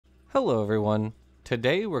Hello everyone.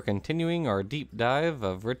 Today we're continuing our deep dive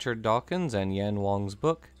of Richard Dawkins and Yan Wong's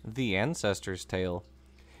book, The Ancestor's Tale.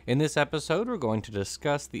 In this episode we're going to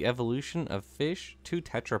discuss the evolution of fish to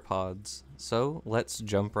tetrapods. So let's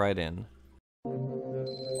jump right in.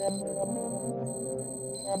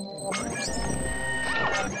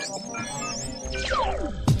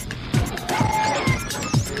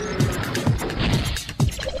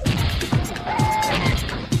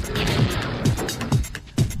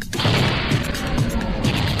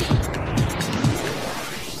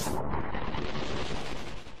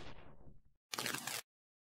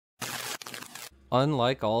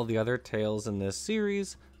 Unlike all the other tales in this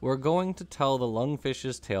series, we're going to tell the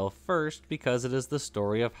lungfish's tale first because it is the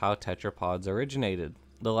story of how tetrapods originated.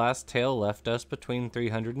 The last tale left us between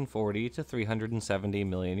 340 to 370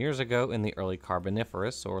 million years ago in the early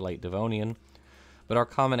Carboniferous or late Devonian, but our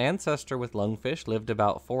common ancestor with lungfish lived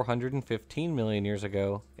about 415 million years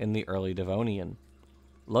ago in the early Devonian.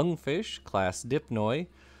 Lungfish, class Dipnoi,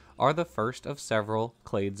 are the first of several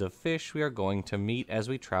clades of fish we are going to meet as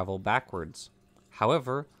we travel backwards.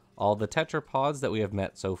 However, all the tetrapods that we have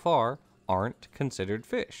met so far aren't considered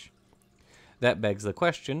fish. That begs the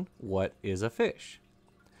question, what is a fish?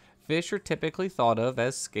 Fish are typically thought of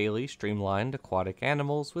as scaly, streamlined aquatic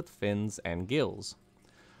animals with fins and gills.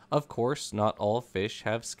 Of course, not all fish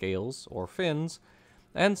have scales or fins,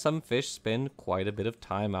 and some fish spend quite a bit of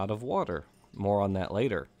time out of water. More on that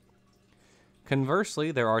later.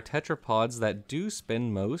 Conversely, there are tetrapods that do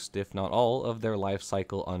spend most, if not all, of their life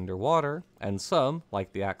cycle underwater, and some,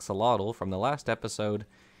 like the axolotl from the last episode,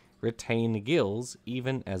 retain gills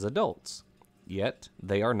even as adults. Yet,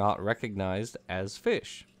 they are not recognized as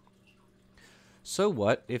fish. So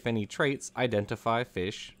what, if any, traits identify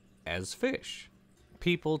fish as fish?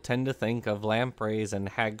 People tend to think of lampreys and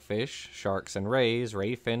hagfish, sharks and rays,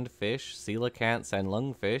 ray-finned fish, coelacanths and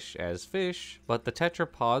lungfish as fish, but the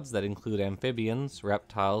tetrapods that include amphibians,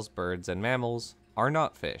 reptiles, birds, and mammals are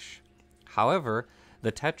not fish. However,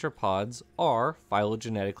 the tetrapods are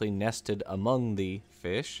phylogenetically nested among the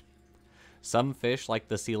fish. Some fish, like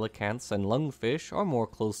the coelacanths and lungfish, are more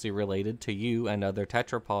closely related to you and other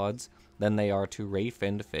tetrapods than they are to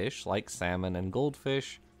ray-finned fish like salmon and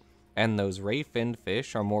goldfish, and those ray-finned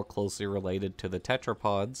fish are more closely related to the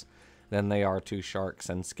tetrapods than they are to sharks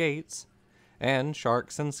and skates, and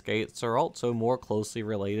sharks and skates are also more closely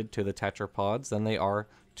related to the tetrapods than they are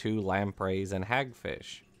to lampreys and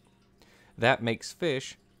hagfish. That makes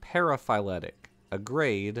fish paraphyletic, a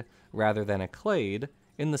grade rather than a clade,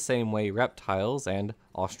 in the same way reptiles and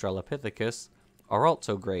Australopithecus are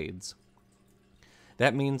also grades.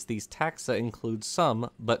 That means these taxa include some,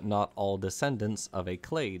 but not all descendants of a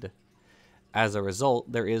clade. As a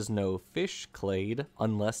result, there is no fish clade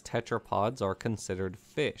unless tetrapods are considered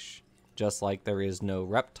fish, just like there is no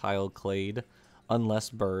reptile clade unless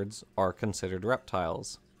birds are considered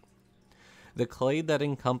reptiles. The clade that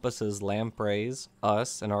encompasses lampreys,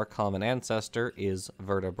 us, and our common ancestor is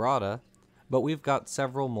vertebrata, but we've got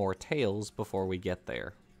several more tales before we get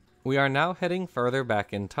there. We are now heading further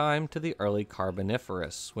back in time to the early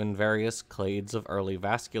Carboniferous, when various clades of early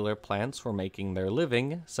vascular plants were making their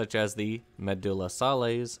living, such as the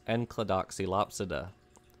Medullosales and Cladoxylopsida.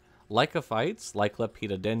 Lycophytes, like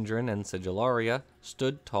Lepidodendron and Sigillaria,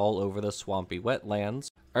 stood tall over the swampy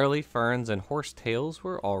wetlands. Early ferns and horsetails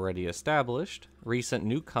were already established. Recent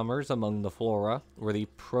newcomers among the flora were the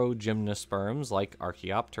progymnosperms like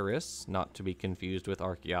Archaeopteryx, not to be confused with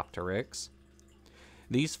Archaeopteryx.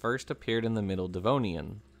 These first appeared in the Middle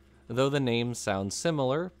Devonian. Though the names sound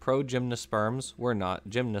similar, progymnosperms were not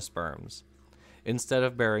gymnosperms. Instead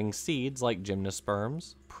of bearing seeds like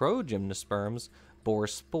gymnosperms, progymnosperms bore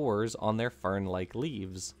spores on their fern-like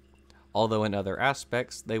leaves, although in other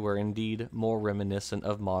aspects they were indeed more reminiscent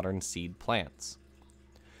of modern seed plants.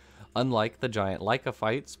 Unlike the giant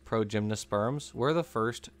lycophytes, progymnosperms were the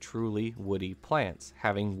first truly woody plants,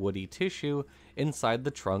 having woody tissue inside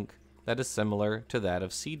the trunk that is similar to that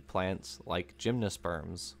of seed plants like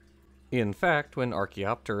gymnosperms. In fact, when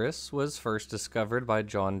Archaeopteryx was first discovered by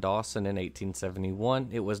John Dawson in 1871,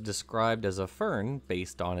 it was described as a fern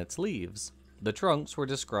based on its leaves. The trunks were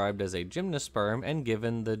described as a gymnosperm and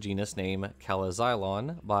given the genus name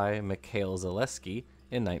Calaxylon by Mikhail Zaleski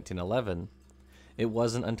in 1911. It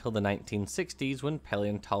wasn't until the 1960s when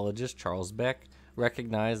paleontologist Charles Beck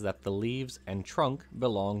recognized that the leaves and trunk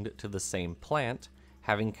belonged to the same plant,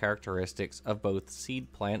 having characteristics of both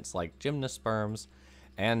seed plants like gymnosperms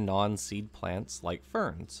and non-seed plants like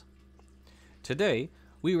ferns. Today,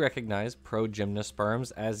 we recognize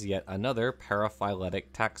progymnosperms as yet another paraphyletic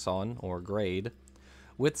taxon or grade,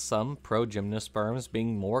 with some progymnosperms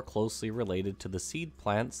being more closely related to the seed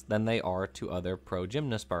plants than they are to other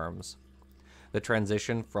progymnosperms. The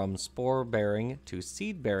transition from spore-bearing to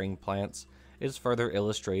seed-bearing plants is further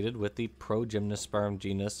illustrated with the progymnosperm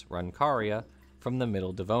genus Runcaria from the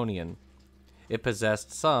Middle Devonian. It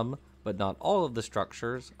possessed some, but not all of the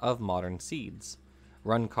structures of modern seeds.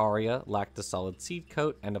 Runcaria lacked a solid seed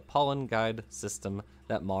coat and a pollen guide system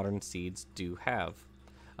that modern seeds do have.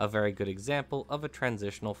 A very good example of a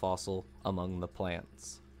transitional fossil among the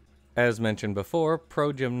plants. As mentioned before,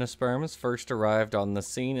 progymnosperms first arrived on the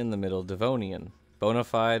scene in the Middle Devonian. Bona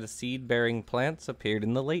fide seed-bearing plants appeared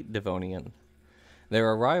in the Late Devonian.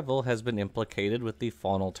 Their arrival has been implicated with the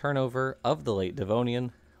faunal turnover of the Late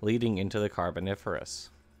Devonian, leading into the Carboniferous.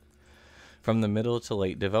 From the Middle to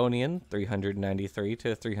Late Devonian, 393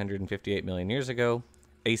 to 358 million years ago,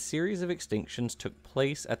 a series of extinctions took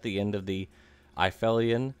place at the end of the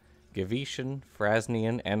Eifelian, Gavetian,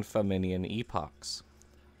 Frasnian, and Flaminian epochs.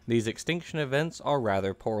 These extinction events are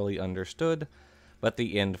rather poorly understood, but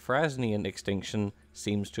the End-Frasnian extinction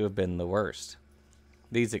seems to have been the worst.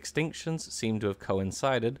 These extinctions seem to have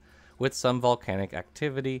coincided with some volcanic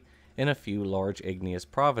activity in a few large igneous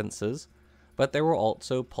provinces, but there were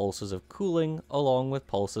also pulses of cooling along with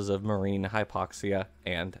pulses of marine hypoxia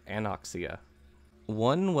and anoxia.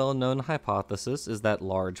 One well-known hypothesis is that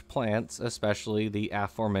large plants, especially the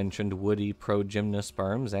aforementioned woody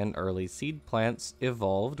progymnosperms and early seed plants,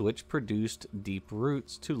 evolved which produced deep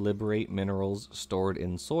roots to liberate minerals stored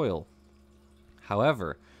in soil.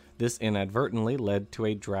 However, this inadvertently led to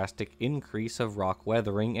a drastic increase of rock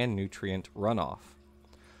weathering and nutrient runoff.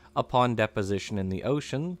 Upon deposition in the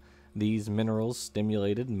ocean, these minerals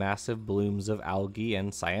stimulated massive blooms of algae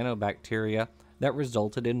and cyanobacteria that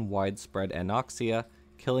resulted in widespread anoxia,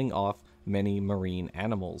 killing off many marine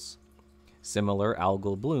animals. Similar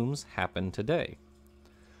algal blooms happen today.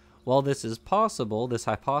 While this is possible, this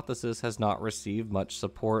hypothesis has not received much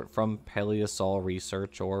support from paleosol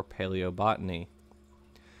research or paleobotany.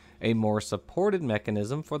 A more supported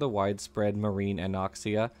mechanism for the widespread marine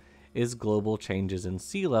anoxia is global changes in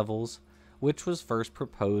sea levels, which was first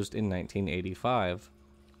proposed in 1985.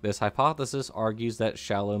 This hypothesis argues that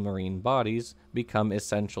shallow marine bodies become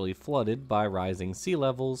essentially flooded by rising sea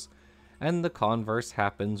levels, and the converse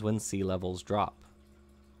happens when sea levels drop.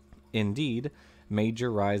 Indeed,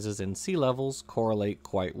 major rises in sea levels correlate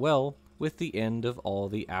quite well with the end of all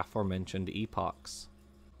the aforementioned epochs.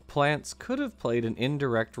 Plants could have played an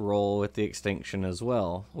indirect role with the extinction as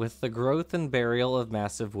well. With the growth and burial of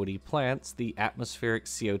massive woody plants, the atmospheric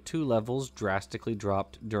CO2 levels drastically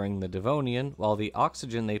dropped during the Devonian, while the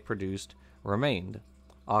oxygen they produced remained.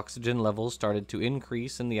 Oxygen levels started to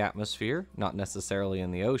increase in the atmosphere, not necessarily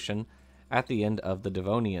in the ocean, at the end of the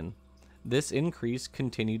Devonian. This increase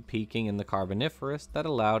continued peaking in the Carboniferous that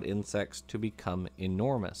allowed insects to become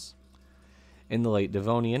enormous. In the Late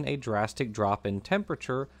Devonian, a drastic drop in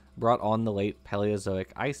temperature brought on the late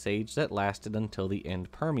Paleozoic Ice Age that lasted until the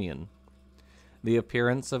end Permian. The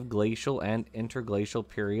appearance of glacial and interglacial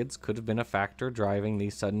periods could have been a factor driving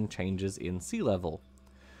these sudden changes in sea level.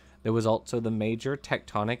 There was also the major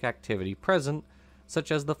tectonic activity present,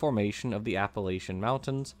 such as the formation of the Appalachian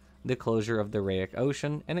Mountains, the closure of the Rheic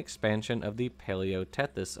Ocean, and expansion of the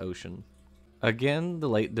Paleotethys Ocean. Again, the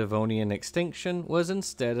Late Devonian extinction was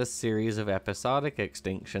instead a series of episodic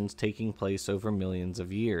extinctions taking place over millions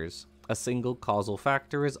of years. A single causal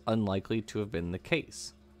factor is unlikely to have been the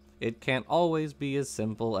case. It can't always be as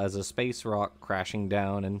simple as a space rock crashing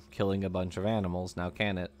down and killing a bunch of animals, now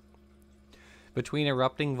can it? Between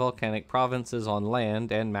erupting volcanic provinces on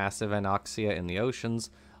land and massive anoxia in the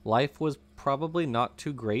oceans, life was probably not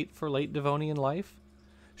too great for Late Devonian life.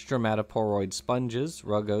 Stromatoporoid sponges,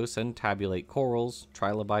 rugose and tabulate corals,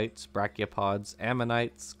 trilobites, brachiopods,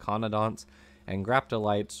 ammonites, conodonts, and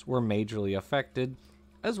graptolites were majorly affected,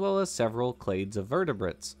 as well as several clades of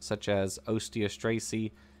vertebrates, such as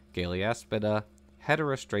Osteostraci, Galeaspida,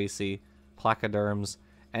 Heterostraci, placoderms,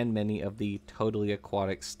 and many of the totally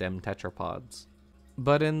aquatic stem tetrapods.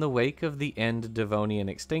 But in the wake of the end Devonian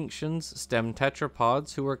extinctions, stem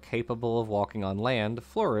tetrapods who were capable of walking on land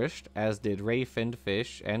flourished, as did ray-finned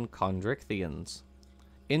fish and chondrichthyans.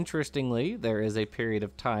 Interestingly, there is a period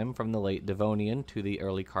of time from the late Devonian to the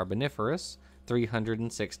early Carboniferous,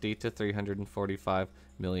 360 to 345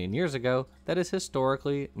 million years ago, that is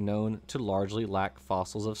historically known to largely lack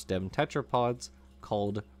fossils of stem tetrapods,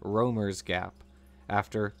 called Roemer's Gap,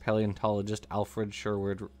 after paleontologist Alfred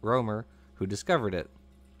Sherwood Roemer, who discovered it.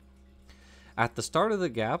 At the start of the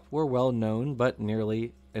gap were well-known but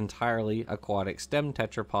nearly entirely aquatic stem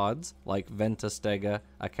tetrapods like Ventostega,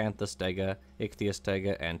 Acanthostega,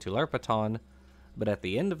 Ichthyostega, and Tularpaton, but at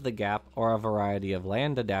the end of the gap are a variety of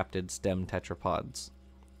land-adapted stem tetrapods.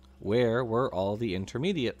 Where were all the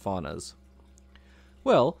intermediate faunas?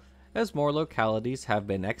 Well, as more localities have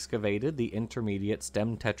been excavated, the intermediate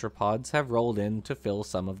stem tetrapods have rolled in to fill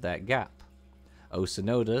some of that gap.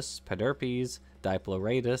 Oceanodus, Paderpes,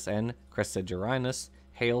 Diploratus, and Cressidurhinus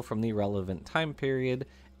hail from the relevant time period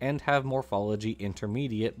and have morphology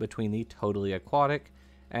intermediate between the totally aquatic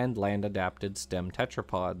and land-adapted stem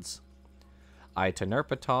tetrapods.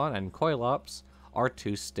 Itenerpeton and Coilops are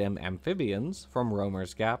two stem amphibians from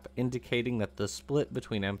Romer's Gap, indicating that the split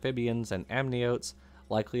between amphibians and amniotes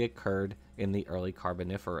likely occurred in the early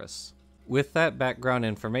Carboniferous. With that background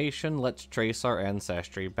information, let's trace our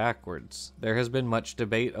ancestry backwards. There has been much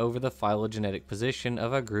debate over the phylogenetic position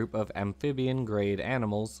of a group of amphibian-grade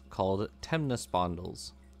animals called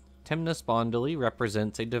Temnospondyls. Temnospondyli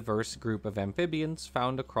represents a diverse group of amphibians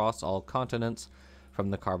found across all continents, from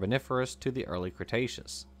the Carboniferous to the early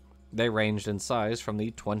Cretaceous. They ranged in size from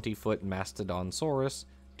the 20-foot Mastodonsaurus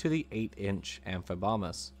to the 8-inch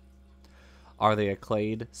Amphibomus. Are they a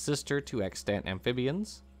clade sister to extant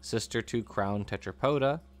amphibians, sister to crowned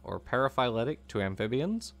tetrapoda, or paraphyletic to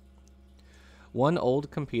amphibians? One old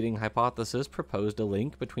competing hypothesis proposed a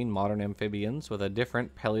link between modern amphibians with a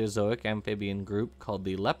different Paleozoic amphibian group called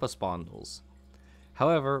the Lissamphibia.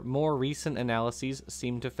 However, more recent analyses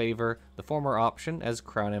seem to favor the former option, as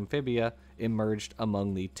crown amphibia emerged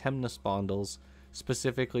among the Temnospondyls,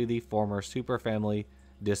 specifically the former superfamily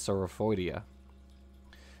Dicerophoidea.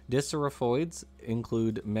 Dicerophoids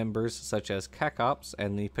include members such as Cacops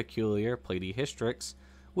and the peculiar Platyhystrix,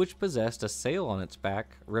 which possessed a sail on its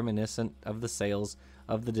back reminiscent of the sails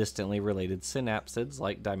of the distantly related synapsids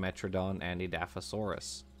like Dimetrodon and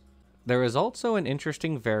Edaphosaurus. There is also an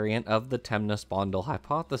interesting variant of the Temnospondyl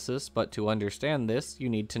hypothesis, but to understand this, you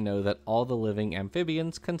need to know that all the living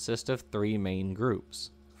amphibians consist of three main groups: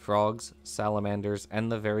 frogs, salamanders,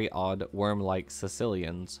 and the very odd worm-like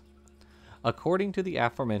caecilians. According to the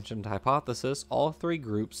aforementioned hypothesis, all three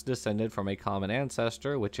groups descended from a common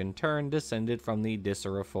ancestor, which in turn descended from the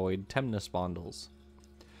Dicerophoid Temnospondyls.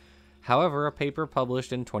 However, a paper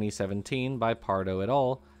published in 2017 by Pardo et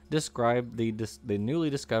al. Described the newly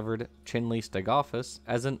discovered Chenlestogophus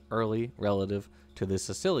as an early relative to the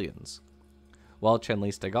caecilians. While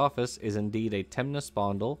Chenlestogophus is indeed a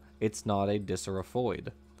temnospondyl, it's not a dicerophoid.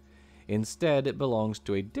 Instead, it belongs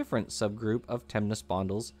to a different subgroup of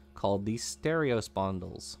temnospondyls called the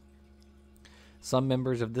Stereospondyls. Some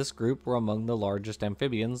members of this group were among the largest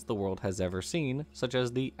amphibians the world has ever seen, such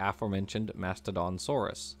as the aforementioned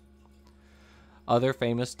Mastodonsaurus. Other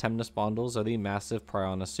famous temnospondyls are the massive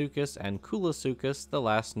Prionosuchus and Koolasuchus, the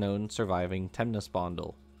last known surviving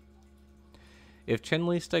temnospondyl. If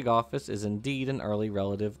Chenlestogophus is indeed an early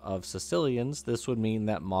relative of caecilians, this would mean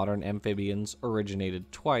that modern amphibians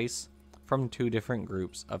originated twice from two different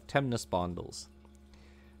groups of temnospondyls.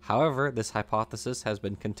 However, this hypothesis has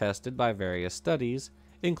been contested by various studies,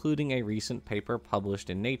 including a recent paper published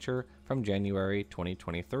in Nature from January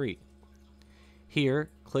 2023. Here,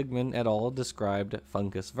 Kligman et al. Described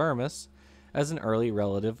Funcus vermis as an early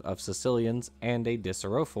relative of caecilians and a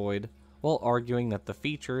dicerophoid, while arguing that the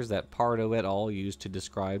features that Pardo et al. Used to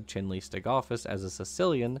describe Chenlestogophus as a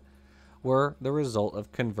caecilian were the result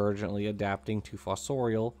of convergently adapting to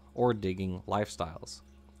fossorial or digging lifestyles.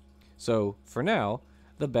 So, for now,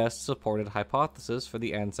 the best supported hypothesis for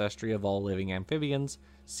the ancestry of all living amphibians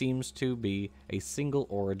seems to be a single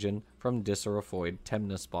origin from dicerophoid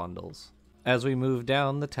temnospondyls. As we move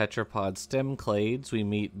down the tetrapod stem clades, we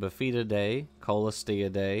meet Bifididae,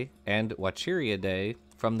 Cholesteidae, and Wachiriidae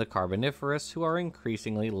from the Carboniferous, who are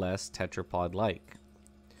increasingly less tetrapod-like.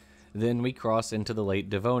 Then we cross into the late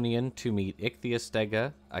Devonian to meet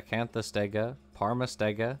Ichthyostega, Acanthostega,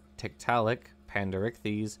 Parmastega, Tiktaalik,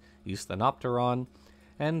 Panderichthes, Eusthenopteron,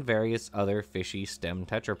 and various other fishy stem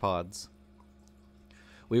tetrapods.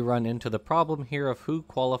 We run into the problem here of who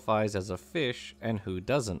qualifies as a fish and who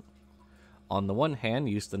doesn't. On the one hand,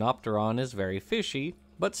 Eusthenopteron is very fishy,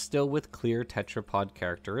 but still with clear tetrapod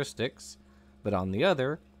characteristics, but on the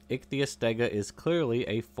other, Ichthyostega is clearly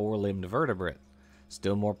a four-limbed vertebrate,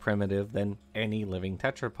 still more primitive than any living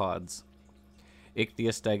tetrapods.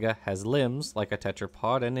 Ichthyostega has limbs like a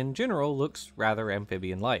tetrapod and in general looks rather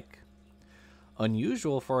amphibian-like.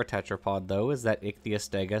 Unusual for a tetrapod, though, is that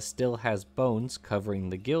Ichthyostega still has bones covering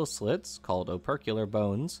the gill slits, called opercular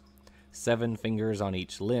bones, 7 fingers on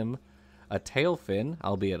each limb, a tail fin,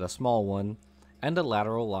 albeit a small one, and a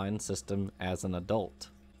lateral line system as an adult.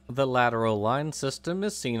 The lateral line system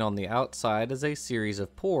is seen on the outside as a series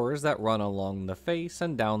of pores that run along the face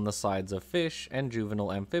and down the sides of fish and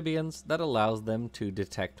juvenile amphibians that allows them to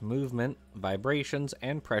detect movement, vibrations,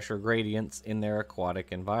 and pressure gradients in their aquatic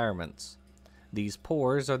environments. These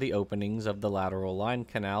pores are the openings of the lateral line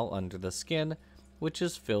canal under the skin, which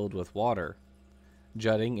is filled with water.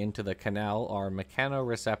 Jutting into the canal are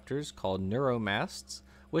mechanoreceptors called neuromasts,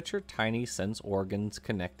 which are tiny sense organs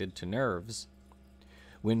connected to nerves.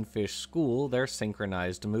 When fish school, their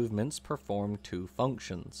synchronized movements perform two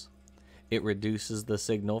functions. It reduces the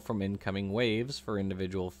signal from incoming waves for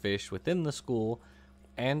individual fish within the school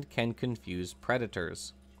and can confuse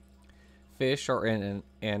predators. Fish are in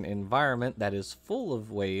an environment that is full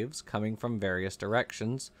of waves coming from various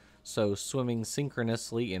directions, so swimming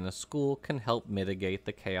synchronously in a school can help mitigate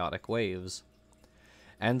the chaotic waves.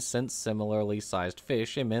 And since similarly sized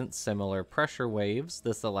fish emit similar pressure waves,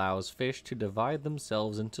 this allows fish to divide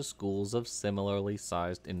themselves into schools of similarly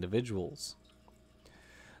sized individuals.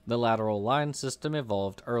 The lateral line system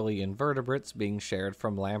evolved early in vertebrates, being shared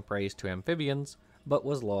from lampreys to amphibians, but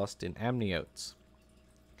was lost in amniotes.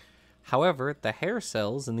 However, the hair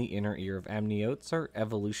cells in the inner ear of amniotes are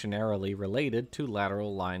evolutionarily related to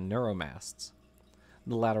lateral line neuromasts.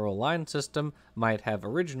 The lateral line system might have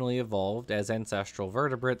originally evolved as ancestral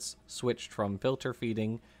vertebrates switched from filter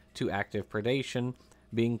feeding to active predation,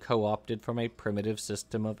 being co-opted from a primitive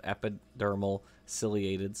system of epidermal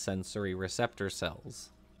ciliated sensory receptor cells.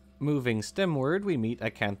 Moving stemward, we meet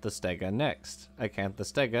Acanthostega next.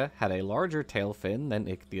 Acanthostega had a larger tail fin than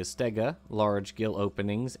Ichthyostega, large gill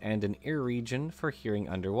openings, and an ear region for hearing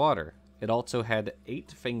underwater. It also had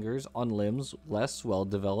 8 fingers on limbs less well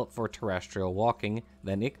developed for terrestrial walking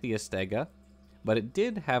than Ichthyostega, but it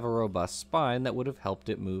did have a robust spine that would have helped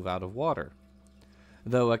it move out of water.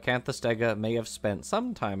 Though Acanthostega may have spent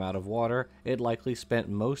some time out of water, it likely spent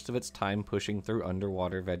most of its time pushing through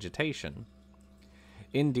underwater vegetation.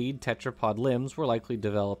 Indeed, tetrapod limbs were likely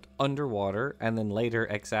developed underwater and then later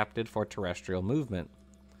exapted for terrestrial movement.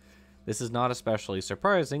 This is not especially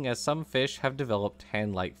surprising, as some fish have developed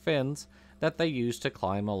hand-like fins that they use to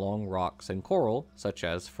climb along rocks and coral, such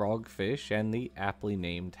as frogfish and the aptly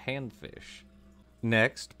named handfish.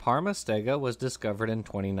 Next, Parmastega was discovered in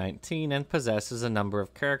 2019 and possesses a number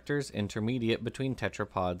of characters intermediate between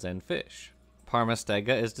tetrapods and fish.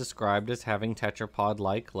 Parmastega is described as having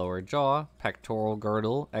tetrapod-like lower jaw, pectoral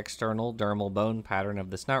girdle, external dermal bone pattern of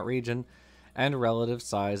the snout region, and relative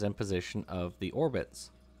size and position of the orbits.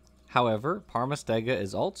 However, Parmastega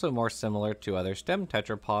is also more similar to other stem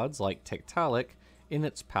tetrapods like Tiktaalik in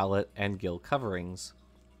its palate and gill coverings.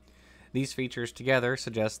 These features together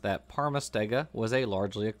suggest that Parmastega was a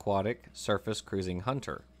largely aquatic, surface-cruising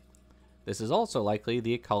hunter. This is also likely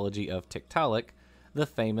the ecology of Tiktaalik, the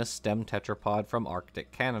famous stem tetrapod from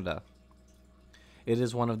Arctic Canada. It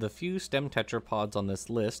is one of the few stem tetrapods on this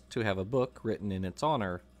list to have a book written in its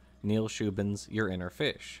honor, Neil Shubin's Your Inner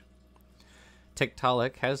Fish.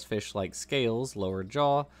 Tiktaalik has fish-like scales, lower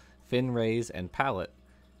jaw, fin rays, and palate.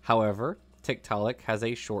 However, Tiktaalik has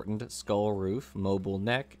a shortened skull roof, mobile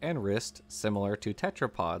neck, and wrist similar to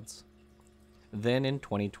tetrapods. Then in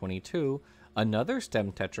 2022, another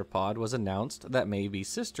stem tetrapod was announced that may be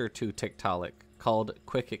sister to Tiktaalik, called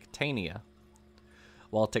Caecilian.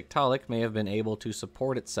 While Tiktaalik may have been able to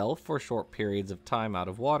support itself for short periods of time out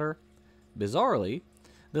of water, bizarrely,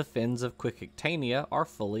 the fins of Caecilian are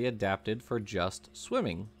fully adapted for just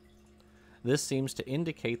swimming. This seems to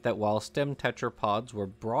indicate that while stem tetrapods were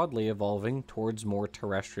broadly evolving towards more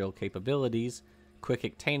terrestrial capabilities,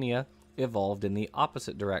 Caecilian evolved in the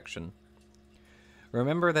opposite direction.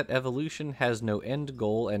 Remember that evolution has no end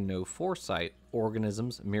goal and no foresight.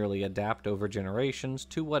 Organisms merely adapt over generations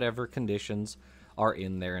to whatever conditions are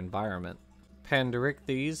in their environment.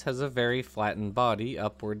 Panderichthys has a very flattened body,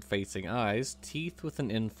 upward-facing eyes, teeth with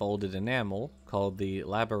an infolded enamel, called the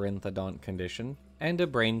labyrinthodont condition, and a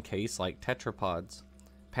brain case like tetrapods.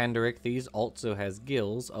 Panderichthys also has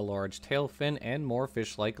gills, a large tail fin, and more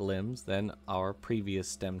fish-like limbs than our previous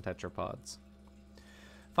stem tetrapods.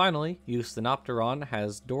 Finally, Eusthenopteron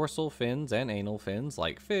has dorsal fins and anal fins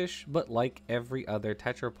like fish, but like every other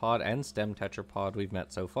tetrapod and stem tetrapod we've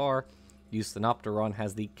met so far, Eusthenopteron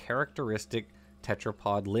has the characteristic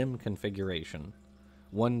tetrapod limb configuration.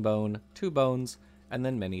 1 bone, 2 bones, and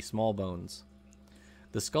then many small bones.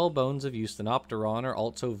 The skull bones of Eusthenopteron are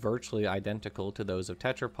also virtually identical to those of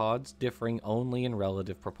tetrapods, differing only in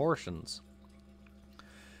relative proportions.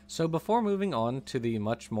 So before moving on to the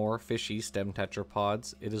much more fishy stem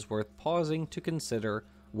tetrapods, it is worth pausing to consider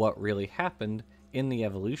what really happened in the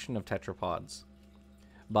evolution of tetrapods.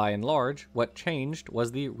 By and large, what changed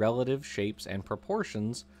was the relative shapes and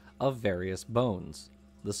proportions of various bones: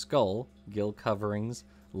 the skull, gill coverings,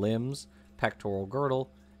 limbs, pectoral girdle,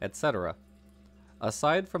 etc.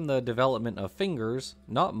 Aside from the development of fingers,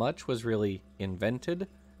 not much was really invented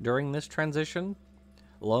during this transition.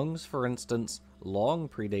 Lungs, for instance, long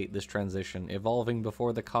predate this transition, evolving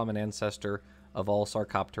before the common ancestor of all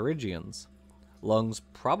sarcopterygians. Lungs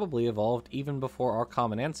probably evolved even before our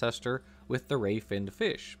common ancestor with the ray-finned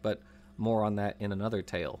fish, but more on that in another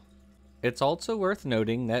tale. It's also worth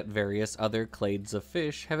noting that various other clades of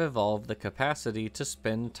fish have evolved the capacity to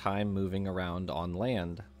spend time moving around on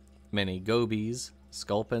land. Many gobies,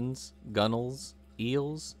 sculpins, gunnels,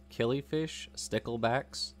 eels, killifish,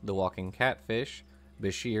 sticklebacks, the walking catfish,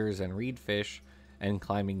 bashirs and reedfish, and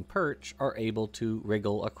climbing perch are able to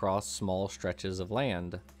wriggle across small stretches of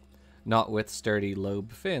land, not with sturdy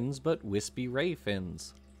lobe fins, but wispy ray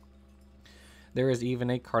fins. There is even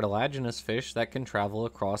a cartilaginous fish that can travel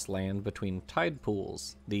across land between tide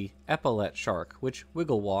pools, the epaulet shark, which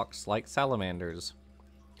wiggle walks like salamanders.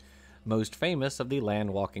 Most famous of the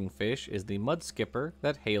land-walking fish is the mud skipper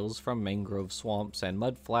that hails from mangrove swamps and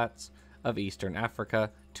mudflats of eastern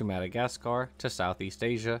Africa to Madagascar to Southeast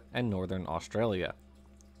Asia and northern Australia.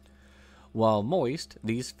 While moist,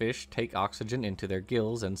 these fish take oxygen into their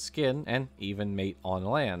gills and skin and even mate on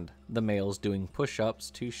land, the males doing push-ups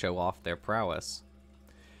to show off their prowess.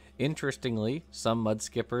 Interestingly, some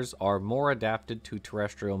mudskippers are more adapted to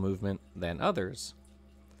terrestrial movement than others.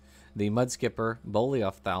 The mudskipper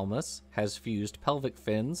Boleophthalmus has fused pelvic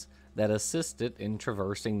fins that assist it in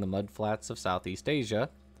traversing the mudflats of Southeast Asia,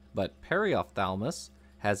 but Periophthalmus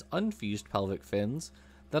has unfused pelvic fins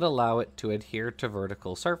that allow it to adhere to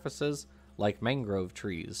vertical surfaces like mangrove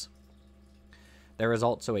trees. There is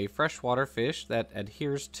also a freshwater fish that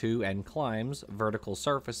adheres to and climbs vertical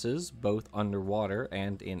surfaces both underwater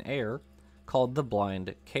and in air, called the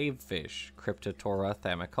blind cavefish, Cryptotora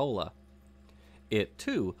thamicola. It,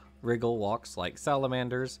 too, wriggle walks like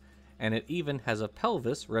salamanders, and it even has a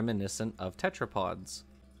pelvis reminiscent of tetrapods.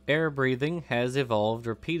 Air breathing has evolved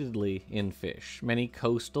repeatedly in fish. Many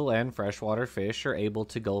coastal and freshwater fish are able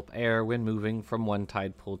to gulp air when moving from one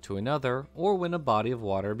tide pool to another, or when a body of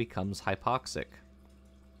water becomes hypoxic.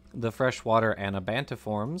 The freshwater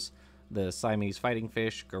anabantiforms, the Siamese fighting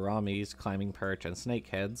fish, gouramis, climbing perch, and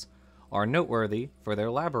snakeheads, are noteworthy for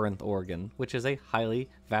their labyrinth organ, which is a highly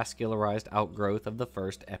vascularized outgrowth of the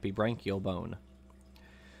first epibranchial bone.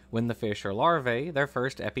 When the fish are larvae, their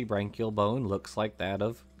first epibranchial bone looks like that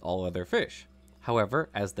of all other fish. However,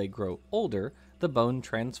 as they grow older, the bone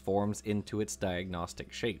transforms into its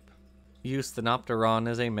diagnostic shape. Eusthenopteron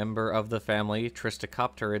is a member of the family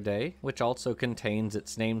Tristicopteridae, which also contains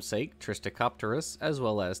its namesake Tristicopterus as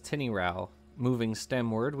well as Tinirao. Moving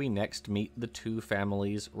stemward, we next meet the two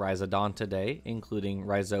families Rhizodontidae, including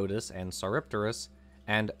Rhizodus and Sauropterus,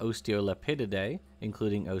 and Osteolepididae,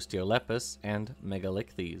 including Osteolepis and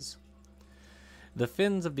Megalichthes. The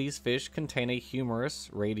fins of these fish contain a humerus,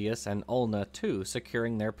 radius, and ulna too,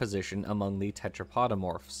 securing their position among the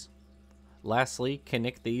tetrapodomorphs. Lastly,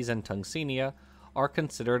 Caecilians and Tungstenia are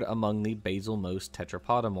considered among the basal-most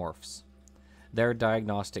tetrapodomorphs. Their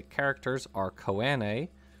diagnostic characters are choanae,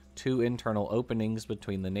 two internal openings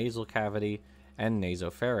between the nasal cavity and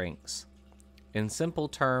nasopharynx. In simple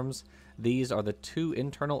terms, these are the two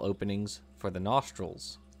internal openings for the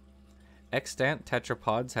nostrils. Extant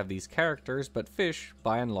tetrapods have these characters, but fish,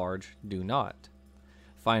 by and large, do not.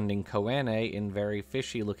 Finding choanae in very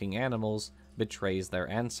fishy-looking animals betrays their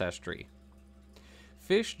ancestry.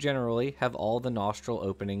 Fish generally have all the nostril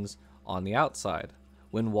openings on the outside.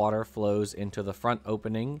 When water flows into the front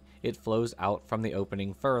opening, it flows out from the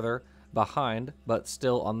opening further, behind, but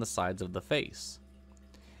still on the sides of the face.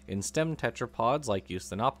 In stem tetrapods like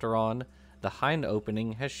Eusthenopteron, the hind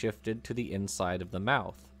opening has shifted to the inside of the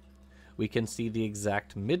mouth. We can see the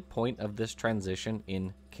exact midpoint of this transition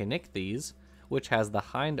in Caecilians, which has the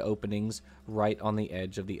hind openings right on the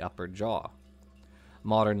edge of the upper jaw.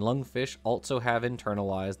 Modern lungfish also have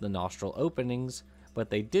internalized the nostril openings, but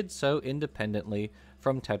they did so independently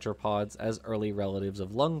from tetrapods, as early relatives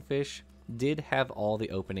of lungfish did have all the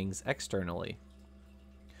openings externally.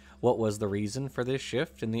 What was the reason for this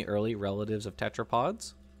shift in the early relatives of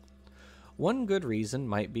tetrapods? One good reason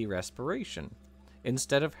might be respiration.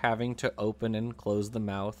 Instead of having to open and close the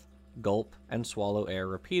mouth, gulp, and swallow air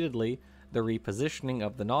repeatedly, the repositioning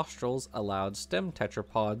of the nostrils allowed stem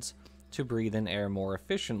tetrapods to breathe in air more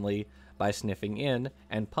efficiently by sniffing in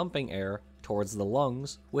and pumping air towards the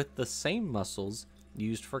lungs with the same muscles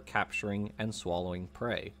used for capturing and swallowing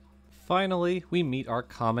prey. Finally, we meet our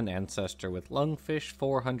common ancestor with lungfish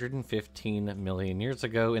 415 million years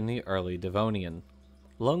ago in the early Devonian.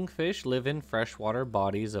 Lungfish live in freshwater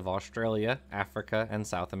bodies of Australia, Africa, and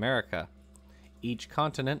South America. Each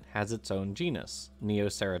continent has its own genus,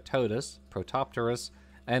 Neoceratodus, Protopterus,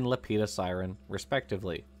 and Lepidosiren,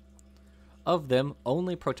 respectively. Of them,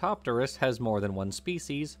 only Protopterus has more than one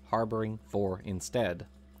species, harboring 4 instead.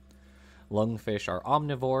 Lungfish are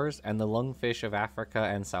omnivores, and the lungfish of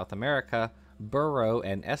Africa and South America burrow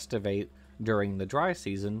and estivate during the dry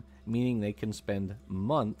season, meaning they can spend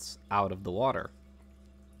months out of the water.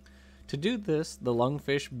 To do this, the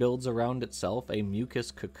lungfish builds around itself a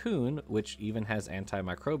mucus cocoon, which even has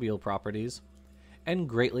antimicrobial properties, and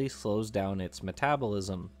greatly slows down its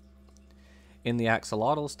metabolism. In the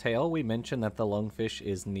axolotl's tail, we mentioned that the lungfish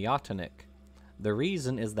is neotenic. The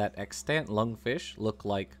reason is that extant lungfish look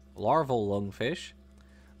like larval lungfish,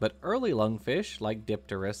 but early lungfish, like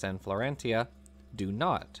Dipterus and Florantia, do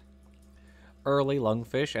not. Early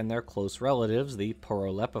lungfish and their close relatives, the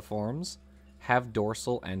Porolepiforms, have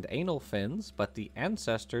dorsal and anal fins, but the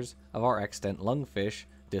ancestors of our extant lungfish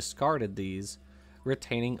discarded these,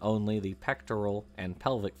 retaining only the pectoral and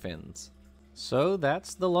pelvic fins. So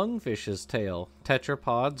that's the lungfish's tail.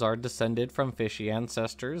 Tetrapods are descended from fishy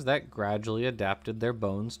ancestors that gradually adapted their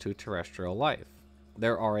bones to terrestrial life.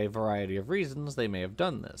 There are a variety of reasons they may have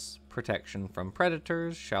done this: protection from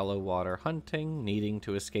predators, shallow water hunting, needing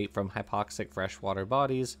to escape from hypoxic freshwater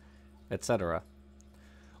bodies, etc.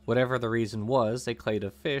 Whatever the reason was, a clade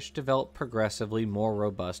of fish developed progressively more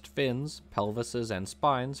robust fins, pelvises, and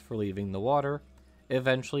spines for leaving the water,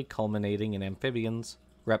 eventually culminating in amphibians,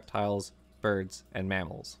 reptiles, birds, and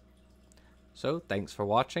mammals. So thanks for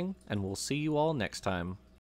watching, and we'll see you all next time.